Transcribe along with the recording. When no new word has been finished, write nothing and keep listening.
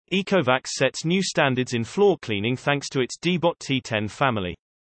Ecovacs sets new standards in floor cleaning thanks to its Deebot T10 family.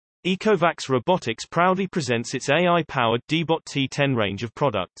 Ecovacs Robotics proudly presents its AI-powered Deebot T10 range of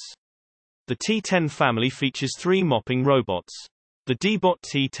products. The T10 family features 3 mopping robots. The Deebot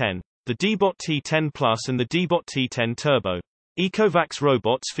T10, the Deebot T10 Plus and the Deebot T10 Turbo. Ecovacs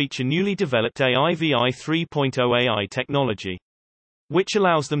robots feature newly developed AI-powered 3.0 AI technology, which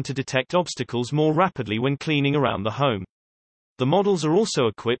allows them to detect obstacles more rapidly when cleaning around the home. The models are also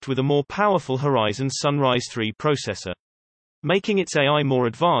equipped with a more powerful Horizon Sunrise 3 processor, making its AI more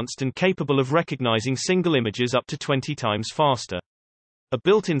advanced and capable of recognizing single images up to 20 times faster. A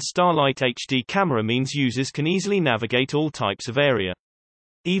built-in Starlight HD camera means users can easily navigate all types of area,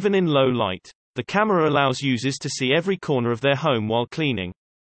 even in low light. The camera allows users to see every corner of their home while cleaning.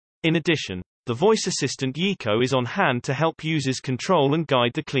 In addition, the voice assistant Yiko is on hand to help users control and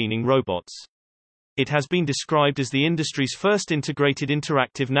guide the cleaning robots. It has been described as the industry's first integrated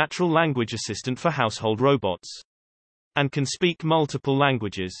interactive natural language assistant for household robots, and can speak multiple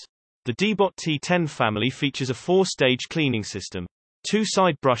languages. The Deebot T10 family features a 4-stage cleaning system. 2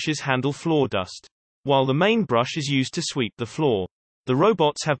 side brushes handle floor dust, while the main brush is used to sweep the floor. The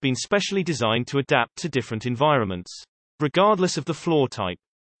robots have been specially designed to adapt to different environments, regardless of the floor type.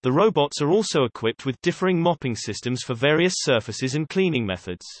 The robots are also equipped with differing mopping systems for various surfaces and cleaning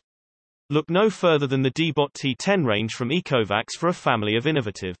methods. Look no further than the Deebot T10 range from Ecovacs for a family of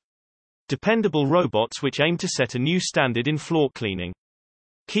innovative, dependable robots which aim to set a new standard in floor cleaning.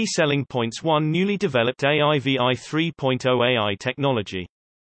 Key selling points: 1. Newly developed AI-powered 3.0 AI technology.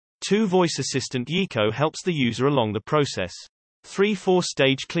 2. Voice assistant Yiko helps the user along the process. 3.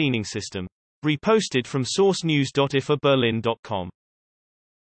 4-stage cleaning system. Reposted from sourcenews.ifaberlin.com.